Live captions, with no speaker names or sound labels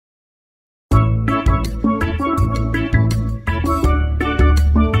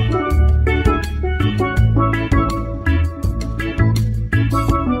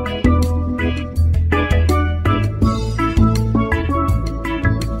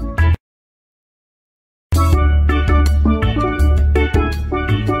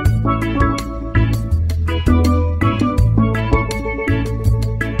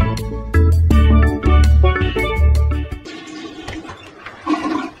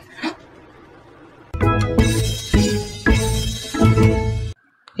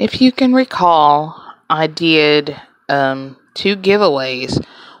If you can recall, I did 2 giveaways.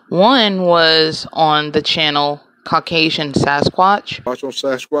 One was on the channel Caucasian Sasquatch. Watch on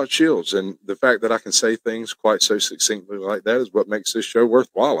Sasquatch Shields, and the fact that I can say things quite so succinctly like that is what makes this show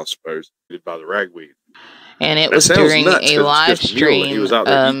worthwhile, I suppose. By the ragweed. And it was during a live stream,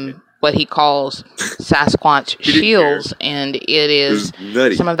 what he calls Sasquatch Shields, and it is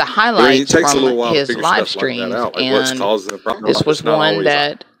some of the highlights from his live streams, and this was one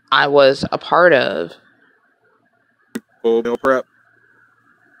that I was a part of. Full meal prep.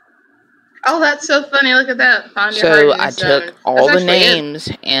 Oh, that's so funny. Look at that. So I took all the names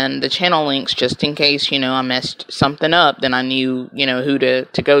and the channel links just in case, I messed something up. Then I knew, who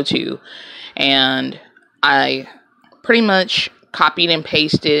to go to. And I pretty much copied and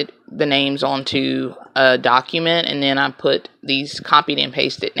pasted the names onto a document. And then I put these copied and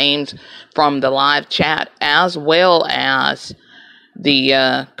pasted names from the live chat as well as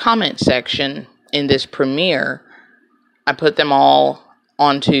the comment section in this premiere. I put them all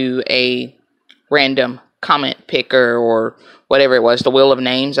onto a random comment picker or whatever it was, the wheel of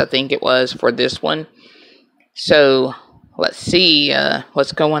names, I think it was for this one. So let's see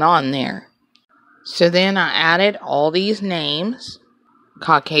what's going on there. So then I added all these names.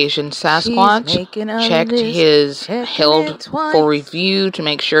 Caucasian Sasquatch, checked his held for review to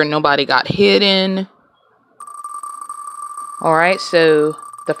make sure nobody got hidden. Alright, so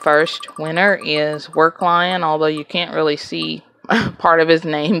the first winner is Work Lion, although you can't really see part of his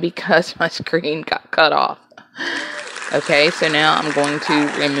name because my screen got cut off. Okay, so now I'm going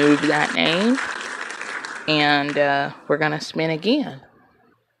to remove that name, and we're going to spin again.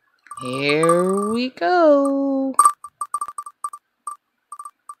 Here we go.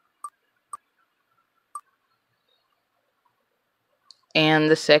 And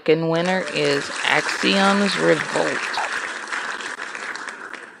the second winner is Axiom's Revolt.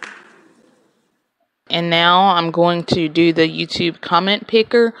 And now I'm going to do the YouTube comment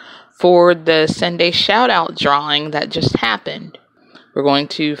picker for the Sunday shoutout drawing that just happened. We're going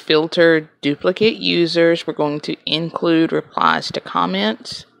to filter duplicate users. We're going to include replies to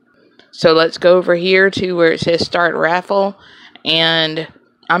comments. So let's go over here to where it says start raffle. And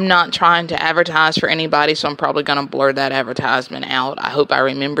I'm not trying to advertise for anybody, so I'm probably going to blur that advertisement out. I hope I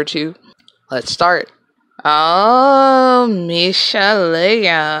remember to. Let's start. Oh,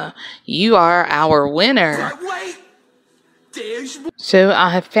 Michaela, you are our winner. So I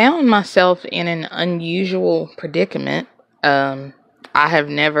have found myself in an unusual predicament. I have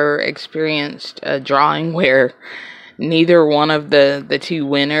never experienced a drawing where neither one of the 2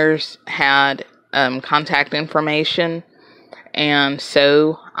 winners had contact information. And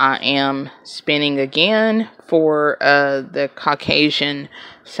so I am spinning again for the Caucasian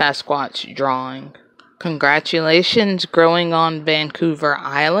Sasquatch drawing. Congratulations, growing on Vancouver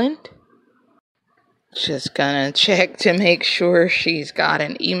Island. Just gonna check to make sure she's got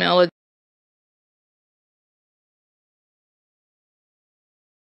an email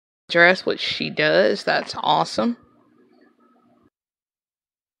address, which she does. That's awesome.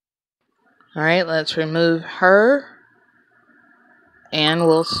 Alright, let's remove her. And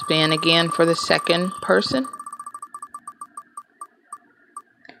we'll spin again for the second person.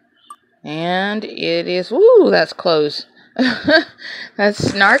 And it is, woo, that's close. That's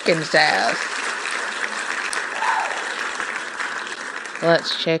Snarkin's ass.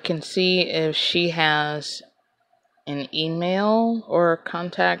 Let's check and see if she has an email or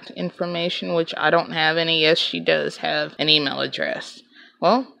contact information, which I don't have any. Yes, she does have an email address.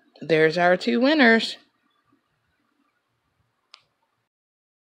 Well, there's our 2 winners.